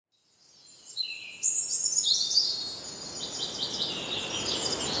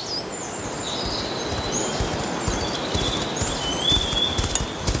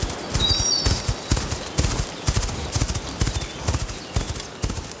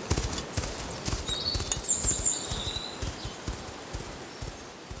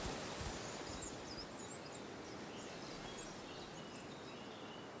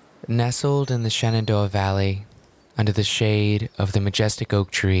Nestled in the Shenandoah Valley, under the shade of the majestic oak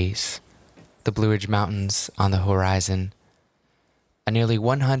trees, the Blue Ridge Mountains on the horizon, a nearly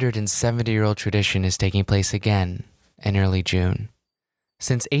 170-year-old tradition is taking place again in early June.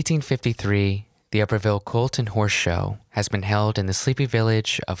 Since 1853, the Upperville Colt and Horse Show has been held in the sleepy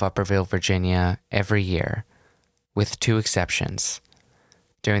village of Upperville, Virginia, every year, with two exceptions: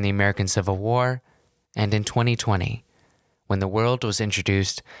 during the American Civil War and in 2020, when the world was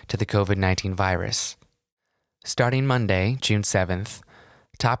introduced to the COVID-19 virus. Starting Monday, June 7th,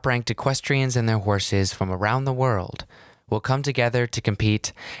 top-ranked equestrians and their horses from around the world will come together to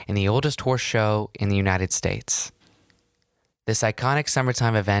compete in the oldest horse show in the United States. This iconic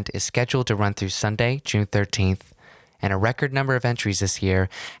summertime event is scheduled to run through Sunday, June 13th, and a record number of entries this year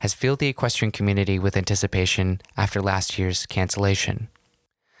has filled the equestrian community with anticipation after last year's cancellation.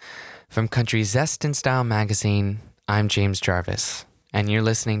 From Country Zest and Style magazine, I'm James Jarvis, and you're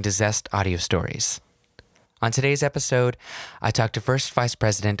listening to Zest Audio Stories. On today's episode, I talked to first Vice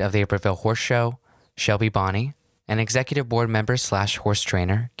President of the Upperville Horse Show, Shelby Bonney, and Executive Board Member / horse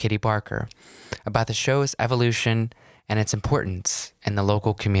trainer, Kitty Barker, about the show's evolution and its importance in the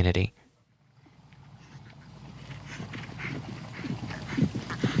local community.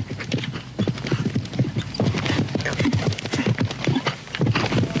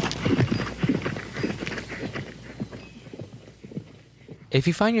 If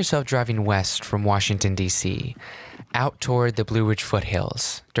you find yourself driving west from Washington, D.C., out toward the Blue Ridge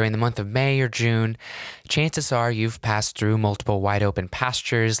foothills during the month of May or June, chances are you've passed through multiple wide-open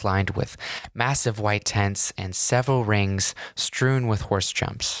pastures lined with massive white tents and several rings strewn with horse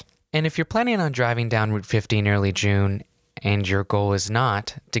jumps. And if you're planning on driving down Route 50 in early June and your goal is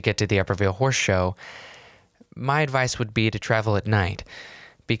not to get to the Upperville Horse Show, my advice would be to travel at night,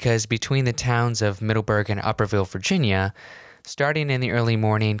 because between the towns of Middleburg and Upperville, Virginia, starting in the early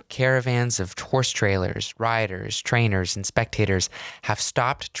morning, caravans of horse trailers, riders, trainers, and spectators have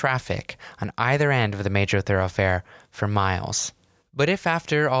stopped traffic on either end of the major thoroughfare for miles. But if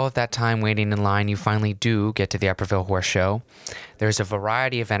after all of that time waiting in line you finally do get to the Upperville Horse Show, there's a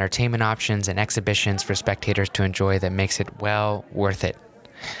variety of entertainment options and exhibitions for spectators to enjoy that makes it well worth it.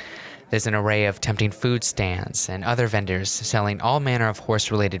 There's an array of tempting food stands and other vendors selling all manner of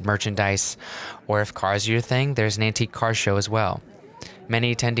horse-related merchandise, or if cars are your thing, there's an antique car show as well.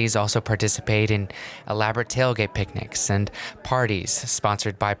 Many attendees also participate in elaborate tailgate picnics and parties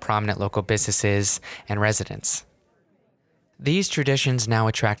sponsored by prominent local businesses and residents. These traditions now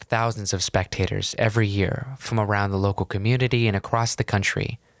attract thousands of spectators every year from around the local community and across the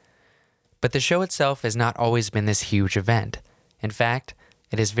country. But the show itself has not always been this huge event. In fact,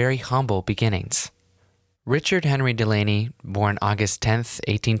 it is very humble beginnings. Richard Henry Delaney, born August 10th,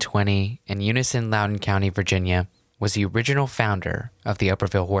 1820, in Unison, Loudoun County, Virginia, was the original founder of the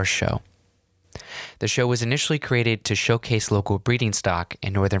Upperville Horse Show. The show was initially created to showcase local breeding stock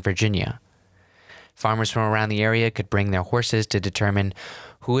in Northern Virginia. Farmers from around the area could bring their horses to determine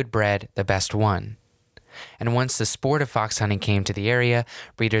who had bred the best one. And once the sport of fox hunting came to the area,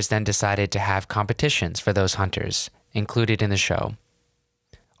 breeders then decided to have competitions for those hunters included in the show.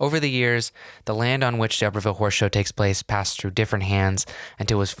 Over the years, the land on which the Upperville Horse Show takes place passed through different hands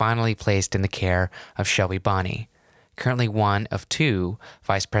until it was finally placed in the care of Shelby Bonney, currently one of two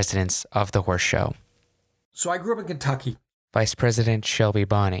vice presidents of the horse show. So I grew up in Kentucky. Vice President Shelby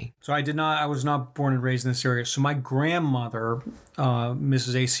Bonney. So I was not born and raised in this area. So my grandmother,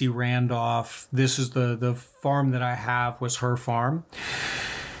 Mrs. A.C. Randolph, this is the farm that I have, was her farm.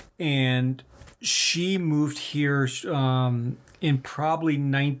 And she moved here in probably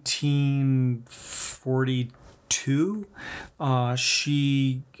 1942.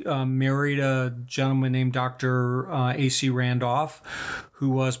 She married a gentleman named Dr. A.C. Randolph, who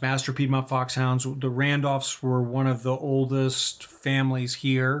was Master Piedmont Foxhounds. The Randolphs were one of the oldest families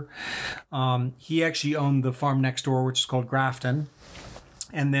here. He actually owned the farm next door, which is called Grafton.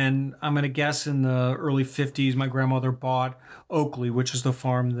 And then I'm going to guess in the early 50s, my grandmother bought Oakley, which is the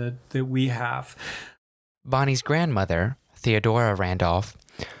farm that we have. Bonney's grandmother, Theodora Randolph,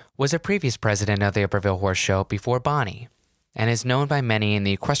 was a previous president of the Upperville Horse Show before Bonney, and is known by many in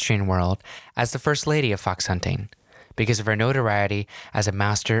the equestrian world as the First Lady of Fox Hunting, because of her notoriety as a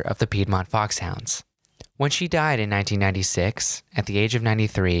master of the Piedmont Foxhounds. When she died in 1996, at the age of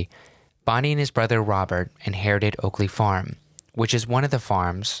 93, Bonney and his brother Robert inherited Oakley Farm, which is one of the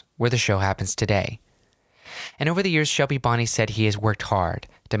farms where the show happens today. And over the years, Shelby Bonney said he has worked hard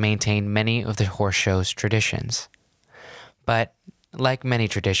to maintain many of the horse show's traditions. But, like many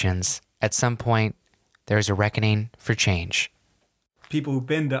traditions, at some point, there is a reckoning for change. People who've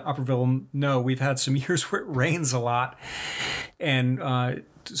been to Upperville know we've had some years where it rains a lot. And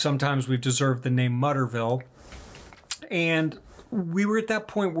sometimes we've deserved the name Mutterville. And we were at that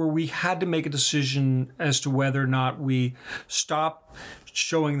point where we had to make a decision as to whether or not we stop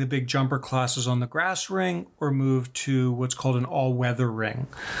showing the big jumper classes on the grass ring or move to what's called an all-weather ring,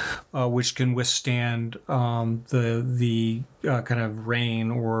 which can withstand the kind of rain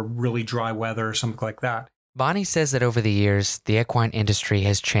or really dry weather or something like that. Bonnie says that over the years, the equine industry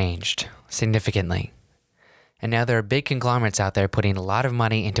has changed significantly. And now there are big conglomerates out there putting a lot of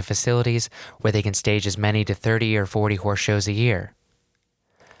money into facilities where they can stage as many to 30 or 40 horse shows a year.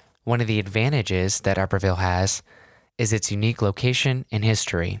 One of the advantages that Upperville has is its unique location and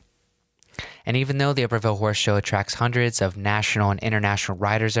history. And even though the Upperville Horse Show attracts hundreds of national and international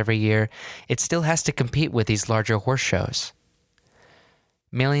riders every year, it still has to compete with these larger horse shows.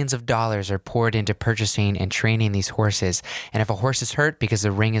 Millions of dollars are poured into purchasing and training these horses, and if a horse is hurt because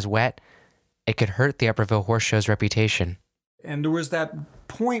the ring is wet, it could hurt the Upperville Horse Show's reputation. And there was that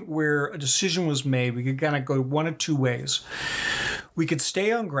point where a decision was made. We could kind of go one of two ways. We could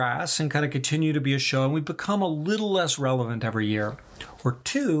stay on grass and kind of continue to be a show, and we become a little less relevant every year. Or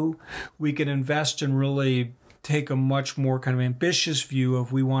two, we could invest and really take a much more kind of ambitious view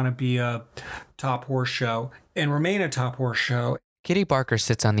of we want to be a top horse show and remain a top horse show. Kitty Barker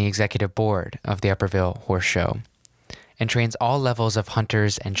sits on the executive board of the Upperville Horse Show and trains all levels of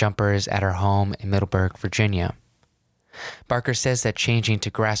hunters and jumpers at her home in Middleburg, Virginia. Barker says that changing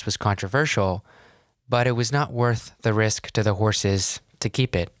to grass was controversial, but it was not worth the risk to the horses to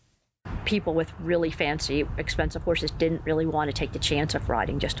keep it. People with really fancy, expensive horses didn't really want to take the chance of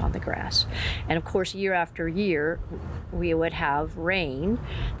riding just on the grass. And of course, year after year, we would have rain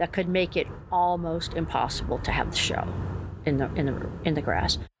that could make it almost impossible to have the show in the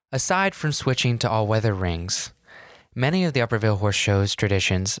grass. Aside from switching to all-weather rings, many of the Upperville Horse Show's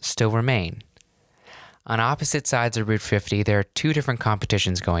traditions still remain. On opposite sides of Route 50, there are two different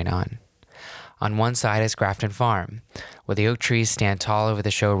competitions going on. On one side is Grafton Farm, where the oak trees stand tall over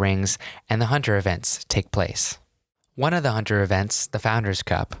the show rings and the hunter events take place. One of the hunter events, the Founders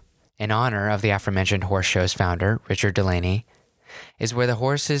Cup, in honor of the aforementioned horse show's founder, Richard Delaney, is where the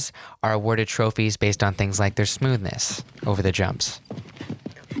horses are awarded trophies based on things like their smoothness over the jumps.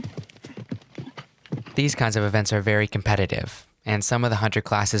 These kinds of events are very competitive, and some of the hunter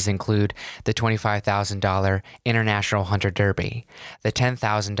classes include the $25,000 International Hunter Derby, the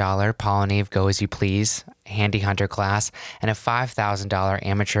 $10,000 Paul-Neve Go As You Please Handy Hunter class, and a $5,000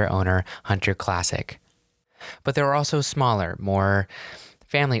 Amateur Owner Hunter Classic. But there are also smaller, more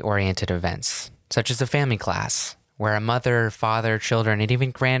family-oriented events, such as the family class, where a mother, father, children, and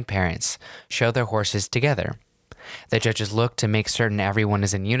even grandparents show their horses together. The judges look to make certain everyone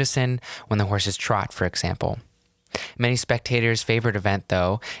is in unison when the horses trot, for example. Many spectators' favorite event,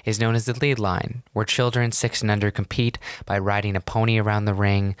 though, is known as the lead line, where children 6 and under compete by riding a pony around the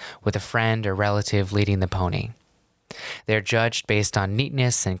ring with a friend or relative leading the pony. They're judged based on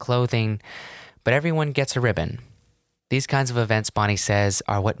neatness and clothing, but everyone gets a ribbon. These kinds of events, Bonnie says,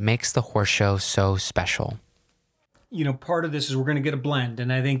 are what makes the horse show so special. Part of this is we're going to get a blend,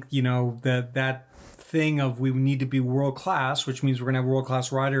 and I think, that thing of we need to be world class, which means we're going to have world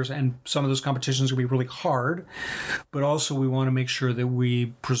class riders, and some of those competitions are going to be really hard, but also we want to make sure that we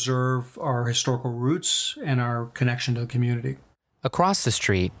preserve our historical roots and our connection to the community. Across the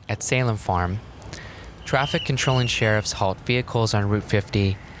street at Salem Farm, traffic controlling sheriffs halt vehicles on Route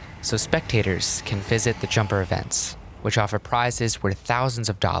 50 so spectators can visit the jumper events, which offer prizes worth thousands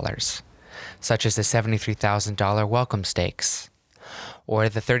of dollars, such as the $73,000 Welcome Stakes, or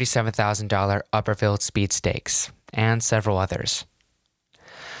the $37,000 Upperville Speed Stakes, and several others.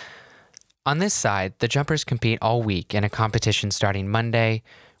 On this side, the jumpers compete all week in a competition starting Monday,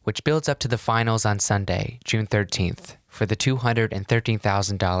 which builds up to the finals on Sunday, June 13th, for the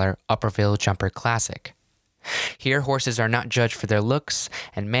 $213,000 Upperville Jumper Classic. Here, horses are not judged for their looks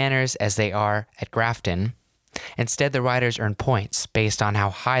and manners as they are at Grafton. Instead, the riders earn points based on how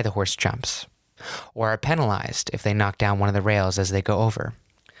high the horse jumps, or are penalized if they knock down one of the rails as they go over.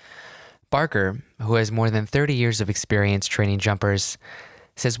 Barker, who has more than 30 years of experience training jumpers,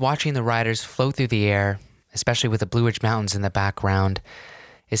 says watching the riders float through the air, especially with the Blue Ridge Mountains in the background,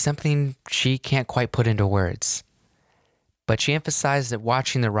 is something she can't quite put into words. But she emphasized that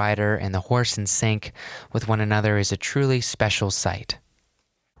watching the rider and the horse in sync with one another is a truly special sight.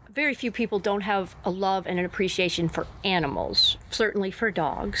 Very few people don't have a love and an appreciation for animals, certainly for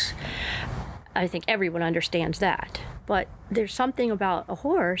dogs. I think everyone understands that. But there's something about a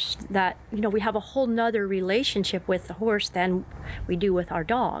horse that, we have a whole nother relationship with the horse than we do with our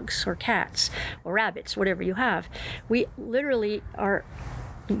dogs or cats or rabbits, whatever you have. We literally are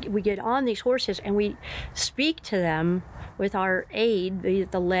we get on these horses and we speak to them with our aid,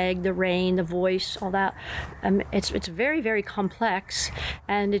 the leg, the rein, the voice, all that. It's very, very complex,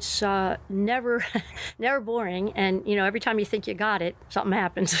 and it's never boring. And every time you think you got it, something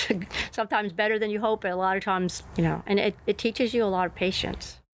happens. Sometimes better than you hope, but a lot of times, and it teaches you a lot of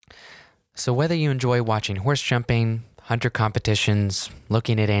patience. So whether you enjoy watching horse jumping, hunter competitions,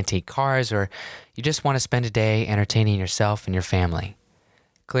 looking at antique cars, or you just want to spend a day entertaining yourself and your family,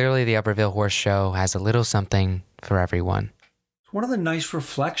 clearly the Upperville Horse Show has a little something for everyone. It's one of the nice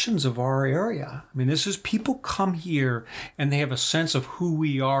reflections of our area. I mean, this is people come here and they have a sense of who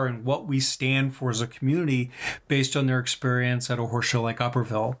we are and what we stand for as a community based on their experience at a horse show like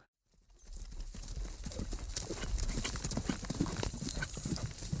Upperville.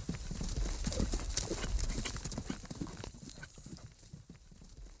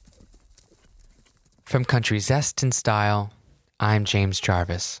 From Country Zest and Style, I'm James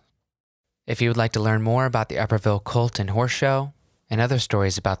Jarvis. If you would like to learn more about the Upperville Colt and Horse Show and other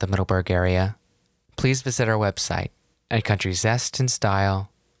stories about the Middleburg area, please visit our website at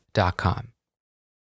countryzestandstyle.com.